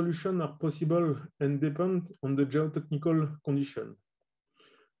 Several solutions are possible and depend on the geotechnical condition.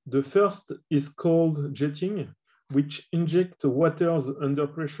 The first is called jetting, which inject waters under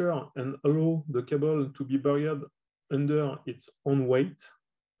pressure and allow the cable to be buried under its own weight.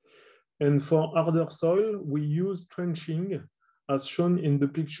 And for harder soil, we use trenching, as shown in the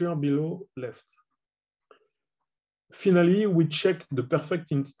picture below left. Finally, we check the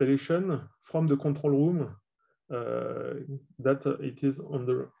perfect installation from the control room that it is on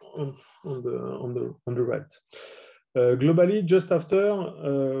the right. Globally, just after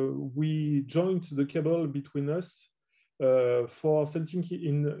we joined the cable between us, for Celtic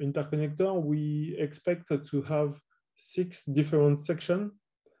Interconnector, we expect to have 6 different sections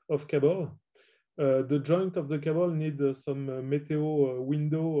of cable. The joint of the cable needs some meteo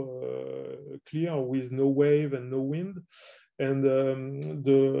window clear with no wave and no wind. And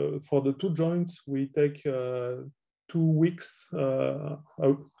for the 2 joints, we take 2 weeks,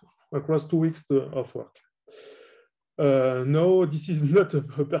 across 2 weeks of work. No, this is not a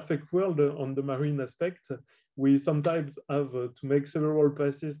perfect world on the marine aspect. We sometimes have to make several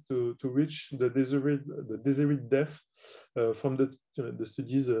passes to reach the desired depth from the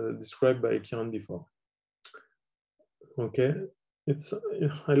studies described by Kieran before. Okay,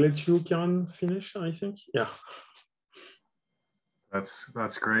 I let you, Kieran, finish, I think. Yeah.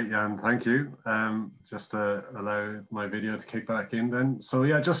 That's great, Jan. Thank you. Just to allow my video to kick back in then. So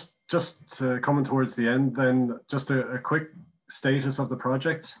yeah, just coming towards the end then, just a quick status of the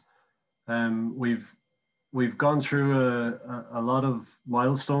project. We've gone through a lot of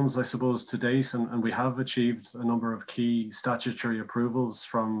milestones, I suppose, to date, and we have achieved a number of key statutory approvals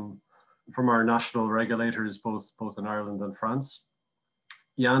from our national regulators, both in Ireland and France.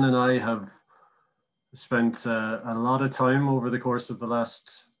 Jan and I have spent a lot of time over the course of the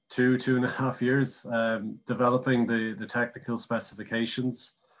last 2.5 years developing the technical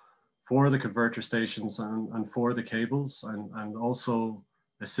specifications for the converter stations and for the cables, and also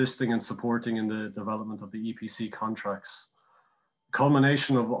assisting and supporting in the development of the EPC contracts.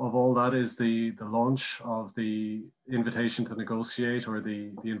 Culmination of all that is the launch of the invitation to negotiate, or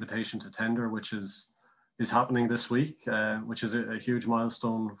the invitation to tender, which is happening this week, which is a huge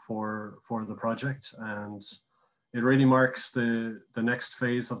milestone for the project, and it really marks the next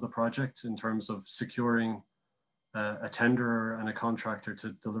phase of the project in terms of securing a tenderer and a contractor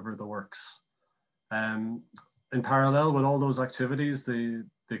to deliver the works. In parallel with all those activities, the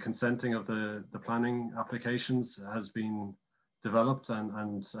the consenting of the planning applications has been developed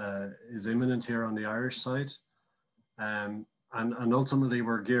and is imminent here on the Irish side. And ultimately,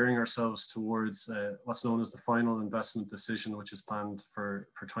 we're gearing ourselves towards what's known as the final investment decision, which is planned for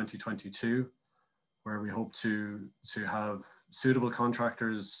 2022, where we hope to have suitable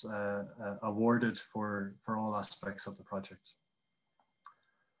contractors awarded for all aspects of the project.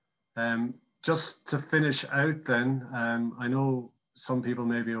 Just to finish out then, I know some people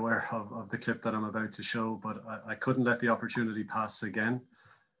may be aware of the clip that I'm about to show, but I couldn't let the opportunity pass again.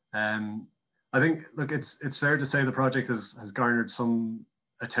 I think, look, it's fair to say the project has garnered some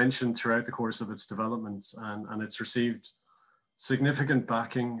attention throughout the course of its development, and it's received significant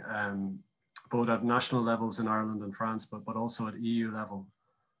backing, both at national levels in Ireland and France, but also at EU level.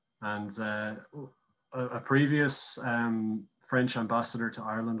 And a previous French ambassador to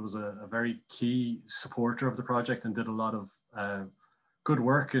Ireland was a very key supporter of the project and did a lot of good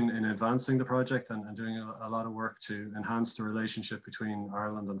work in advancing the project and doing a lot of work to enhance the relationship between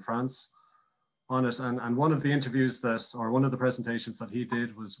Ireland and France on it. And one of the interviews one of the presentations that he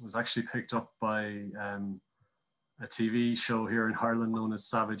did was actually picked up by a TV show here in Ireland known as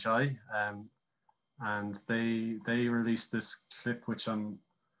Savage Eye. And they released this clip, which I'm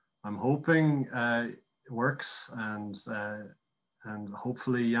hoping works, and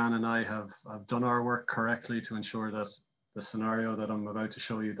hopefully Jan and I have done our work correctly to ensure that the scenario that I'm about to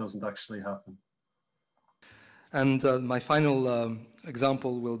show you doesn't actually happen. And my final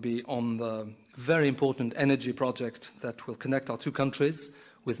example will be on the very important energy project that will connect our two countries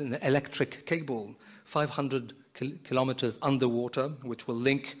with an electric cable, 500 kilometers underwater, which will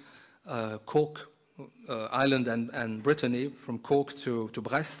link Cork, Ireland and Brittany from Cork to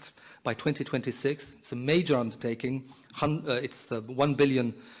Brest by 2026. It's a major undertaking. It's a €1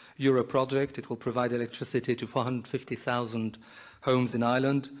 billion project. It will provide electricity to 450,000 homes in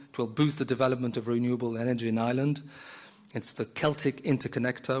Ireland. It will boost the development of renewable energy in Ireland. It's the Celtic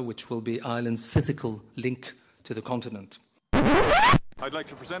Interconnector, which will be Ireland's physical link to the continent. I'd like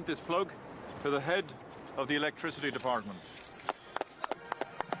to present this plug to the head of the electricity department.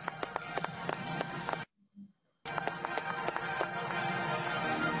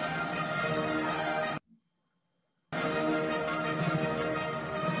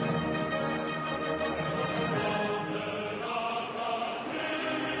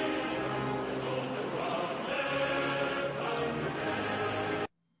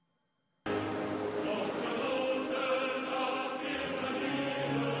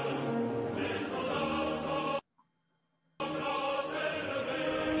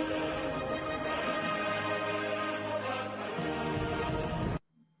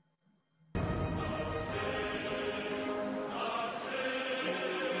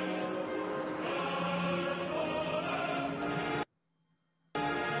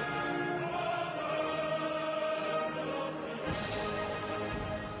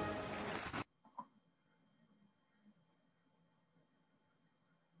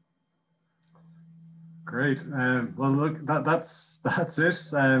 Great. Well, look, that's it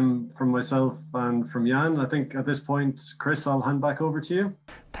from myself and from Jan. I think at this point, Chris, I'll hand back over to you.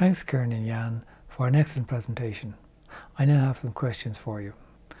 Thanks, Kieran and Jan, for an excellent presentation. I now have some questions for you.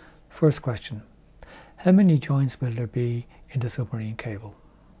 First question: how many joints will there be in the submarine cable?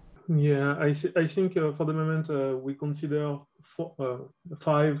 Yeah, I think for the moment we consider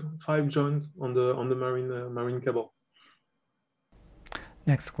five joints on the marine cable.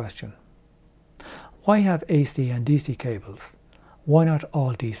 Next question: why have AC and DC cables? Why not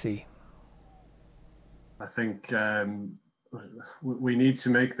all DC? I think we need to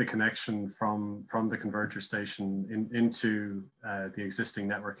make the connection from the converter station into the existing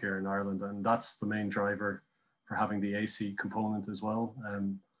network here in Ireland, and that's the main driver for having the AC component as well.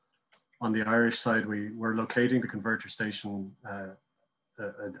 On the Irish side, we're locating the converter station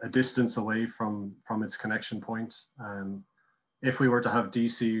a distance away from its connection point. If we were to have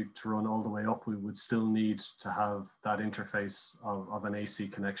DC to run all the way up, we would still need to have that interface of an AC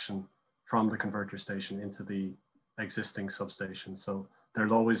connection from the converter station into the existing substation. So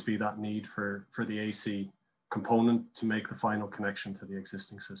there'll always be that need for the AC component to make the final connection to the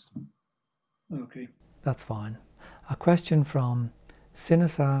existing system. Okay. That's fine. A question from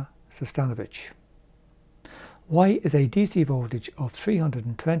Sinisa Sostanovic. Why is a DC voltage of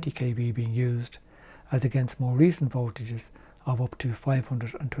 320 kV being used as against more recent voltages of up to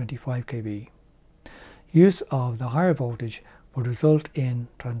 525 kV? Use of the higher voltage would result in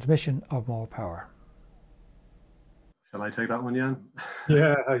transmission of more power. Shall I take that one, Jan?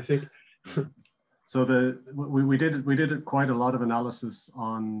 Yeah, I think. So we did quite a lot of analysis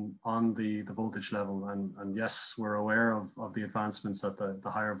on the voltage level, and yes, we're aware of the advancements at the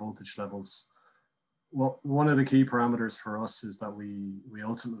higher voltage levels. Well, one of the key parameters for us is that we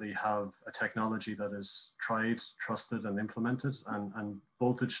ultimately have a technology that is tried, trusted, and implemented, and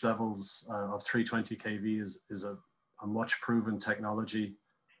voltage levels of 320 kV is a much proven technology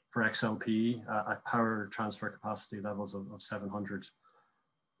for XLPE at power transfer capacity levels of 700.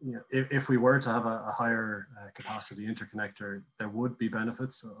 You know, if we were to have a higher capacity interconnector, there would be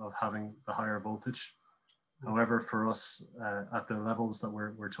benefits of having the higher voltage. However, for us, at the levels that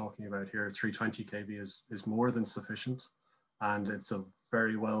we're talking about here, 320 kV is more than sufficient, and it's a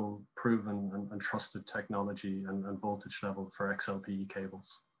very well proven and trusted technology and voltage level for XLPE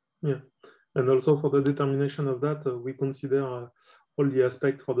cables. Yeah, and also for the determination of that, we consider all the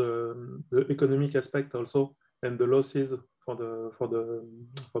aspect for the economic aspect also, and the losses for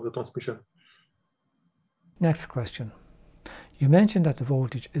the transmission. Next question. You mentioned that the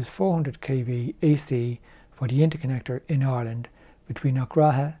voltage is 400 kV AC for the interconnector in Ireland between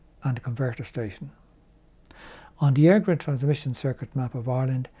Knockgraha and the converter station. On the air grid transmission circuit map of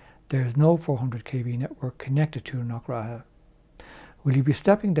Ireland, there is no 400 kV network connected to Knockgraha. Will you be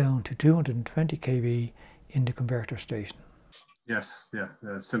stepping down to 220 kV in the converter station? Yes,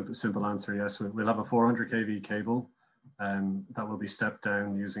 yeah, simple answer, yes. We'll have a 400 kV cable that will be stepped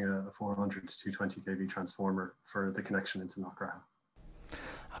down using a 400 to 220 kV transformer for the connection into Knockgraha.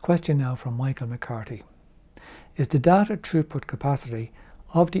 A question now from Michael McCarthy. Is the data throughput capacity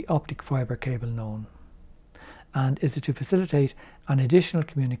of the optic fibre cable known? And is it to facilitate an additional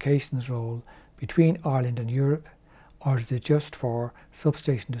communications role between Ireland and Europe, or is it just for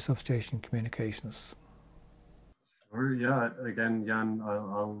substation to substation communications? Sure, yeah, again, Jan,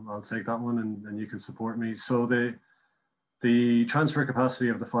 I'll take that one and you can support me. So the transfer capacity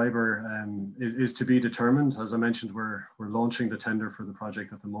of the fibre is to be determined. As I mentioned, we're launching the tender for the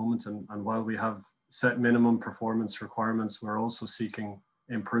project at the moment, and while we have set minimum performance requirements, we're also seeking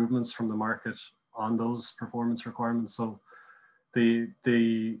improvements from the market on those performance requirements. So I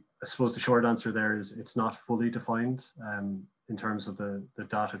suppose the short answer there is it's not fully defined in terms of the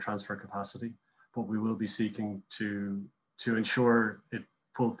data transfer capacity, but we will be seeking to ensure it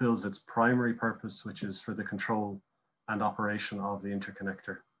fulfills its primary purpose, which is for the control and operation of the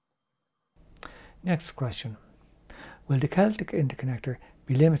interconnector. Next question. Will the Celtic Interconnector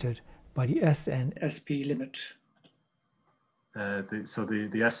be limited by the SNSP limit? So the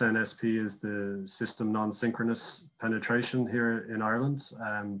SNSP is the system non-synchronous penetration here in Ireland.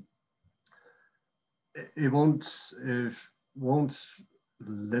 It won't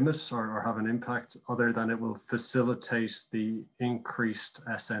limit or have an impact other than it will facilitate the increased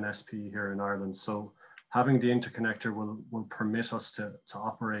SNSP here in Ireland. So having the interconnector will permit us to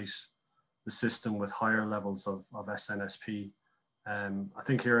operate the system with higher levels of SNSP. I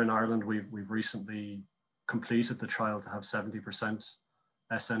think here in Ireland, we've recently completed the trial to have 70%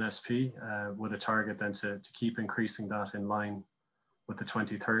 SNSP with a target then to keep increasing that in line with the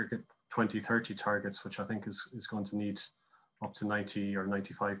 2030 targets, which I think is going to need up to 90 or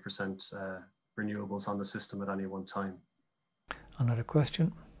 95% renewables on the system at any one time. Another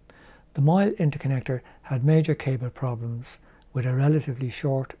question. The Moyle interconnector had major cable problems with a relatively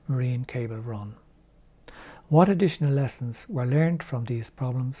short marine cable run. What additional lessons were learned from these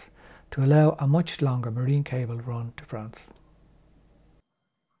problems to allow a much longer marine cable run to France?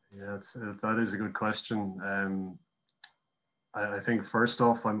 Yeah, that is a good question. I think first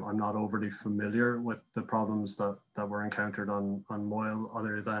off, I'm not overly familiar with the problems that were encountered on Moyle,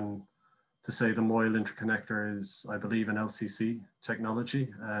 other than to say the Moyle interconnector is, I believe, an LCC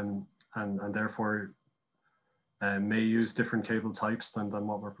technology, and therefore may use different cable types than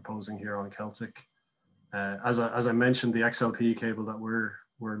what we're proposing here on Celtic. As I mentioned, the XLPE cable that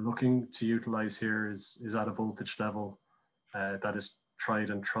we're looking to utilize here is at a voltage level that is tried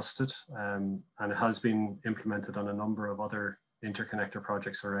and trusted, and it has been implemented on a number of other interconnector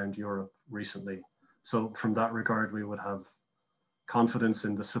projects around Europe recently. So from that regard, we would have confidence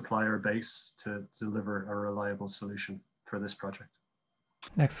in the supplier base to deliver a reliable solution for this project.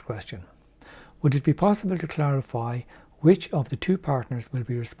 Next question. Would it be possible to clarify which of the two partners will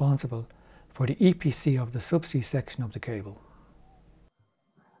be responsible for the EPC of the subsea section of the cable?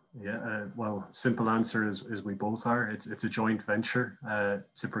 Yeah, well, simple answer is we both are. It's a joint venture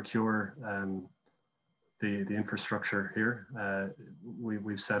to procure the infrastructure here.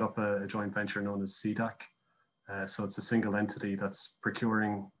 We've set up a joint venture known as CDAC. So it's a single entity that's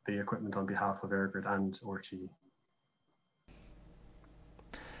procuring the equipment on behalf of EirGrid and RTE.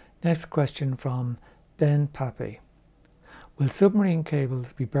 Next question from Ben Pape. Will submarine cables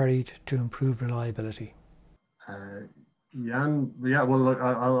be buried to improve reliability? Jan, yeah, well, look,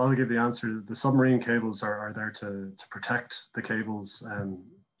 I'll give the answer. The submarine cables are there to protect the cables and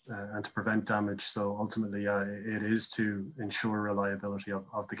to prevent damage. So ultimately, it is to ensure reliability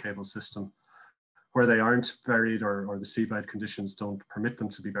of the cable system. Where they aren't buried or the seabed conditions don't permit them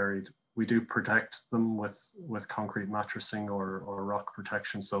to be buried, we do protect them with concrete mattressing or rock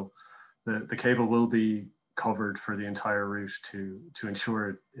protection. So the cable will be covered for the entire route to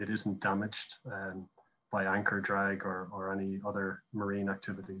ensure it isn't damaged by anchor drag or any other marine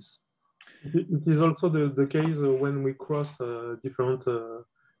activities. It is also the case when we cross different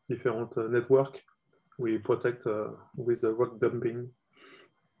network, we protect with the rock dumping.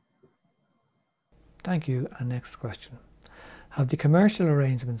 Thank you. And next question. Have the commercial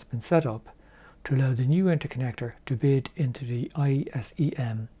arrangements been set up to allow the new interconnector to bid into the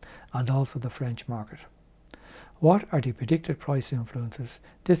ISEM and also the French market? What are the predicted price influences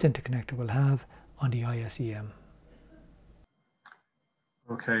this interconnector will have on the ISEM?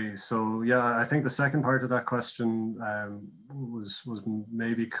 Okay, so yeah, I think the second part of that question was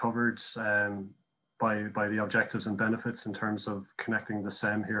maybe covered by the objectives and benefits in terms of connecting the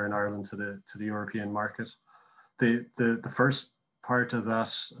SEM here in Ireland to the European market. The first part of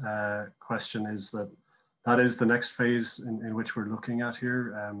that question is that is the next phase in which we're looking at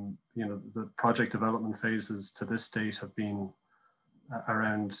here. You know, the project development phases to this date have been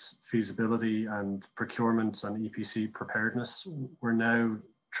around feasibility and procurement and EPC preparedness. We're now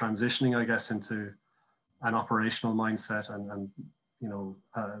transitioning, I guess, into an operational mindset and you know,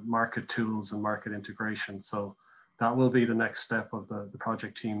 market tools and market integration. So that will be the next step of the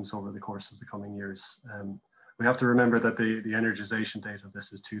project teams over the course of the coming years. We have to remember that the energization date of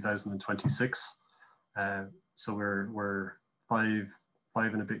this is 2026. So we're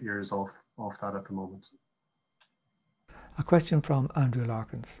five and a bit years off that at the moment. A question from Andrew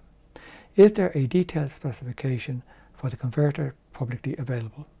Larkins. Is there a detailed specification for the converter publicly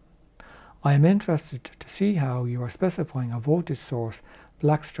available? I am interested to see how you are specifying a voltage source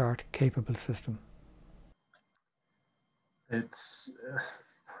black start capable system. It's,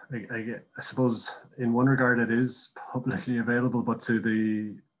 I suppose in one regard it is publicly available, but to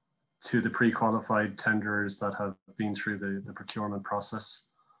the pre-qualified tenderers that have been through the procurement process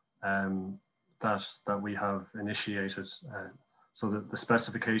that we have initiated. So that the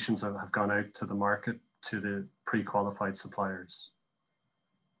specifications have gone out to the market, to the pre-qualified suppliers.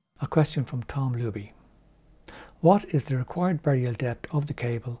 A question from Tom Luby. What is the required burial depth of the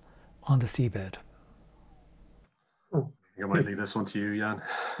cable on the seabed? I might leave this one to you, Jan.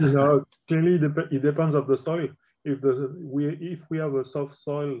 You know, clearly it depends on the soil. If we have a soft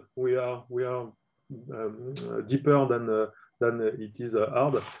soil, we are deeper than it is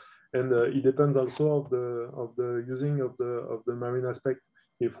hard, and it depends also of the using of the marine aspect.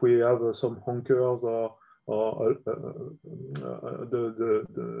 If we have some anchors or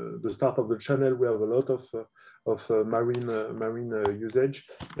the start of the channel, we have a lot of marine usage,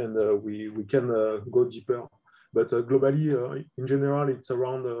 and we can go deeper. But globally, in general, it's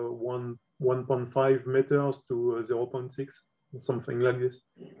around 1.5 meters to 0.6, something like this.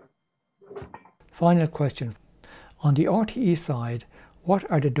 Final question. On the RTE side, what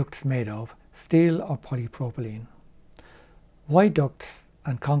are the ducts made of, steel or polypropylene? Why ducts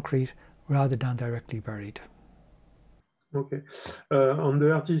and concrete rather than directly buried? Okay. On the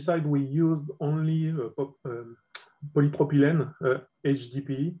RTE side, we used only polypropylene,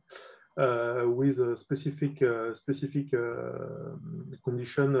 HDPE, with a specific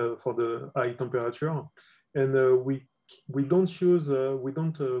condition for the high temperature, and we don't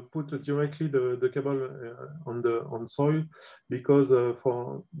put directly the cable on soil, because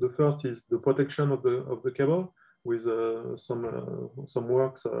for the first is the protection of the cable with some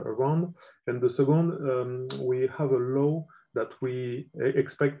works around, and the second, we have a law that we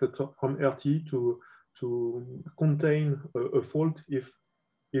expect from RTE to contain a fault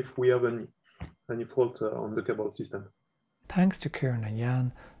if we have any fault on the cable system. Thanks to Kieran and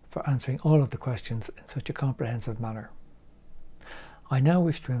Jan for answering all of the questions in such a comprehensive manner. I now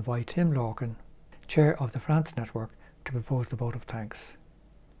wish to invite Tim Larkin, Chair of the France Network, to propose the vote of thanks.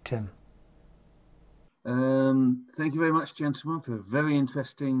 Tim. Thank you very much, gentlemen, for a very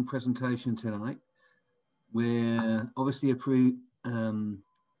interesting presentation tonight. We're obviously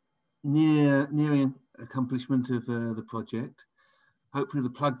nearing accomplishment of the project. Hopefully the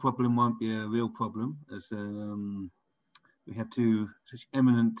plug problem won't be a real problem, as we have two such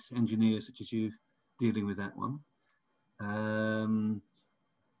eminent engineers such as you dealing with that one.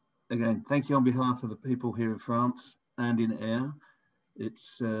 Again, thank you on behalf of the people here in France and in air.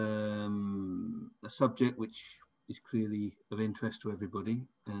 It's a subject which is clearly of interest to everybody.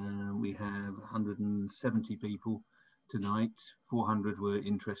 We have 170 people tonight, 400 were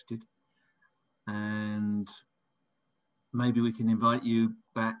interested, and maybe we can invite you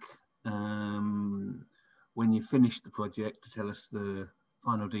back when you finish the project to tell us the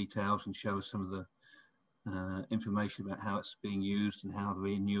final details and show us some of the information about how it's being used and how the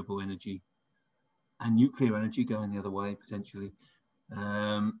renewable energy and nuclear energy going the other way potentially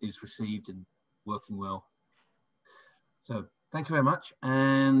is received and working well. So thank you very much,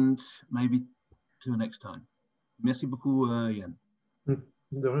 and maybe till next time. Merci beaucoup, Yann. De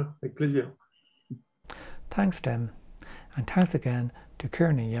rien, avec plaisir. Thanks, Tim, and thanks again to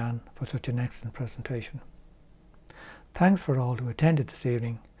Kieran and Jan for such an excellent presentation. Thanks for all who attended this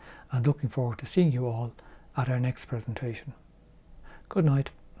evening, and looking forward to seeing you all at our next presentation. Good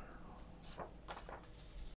night.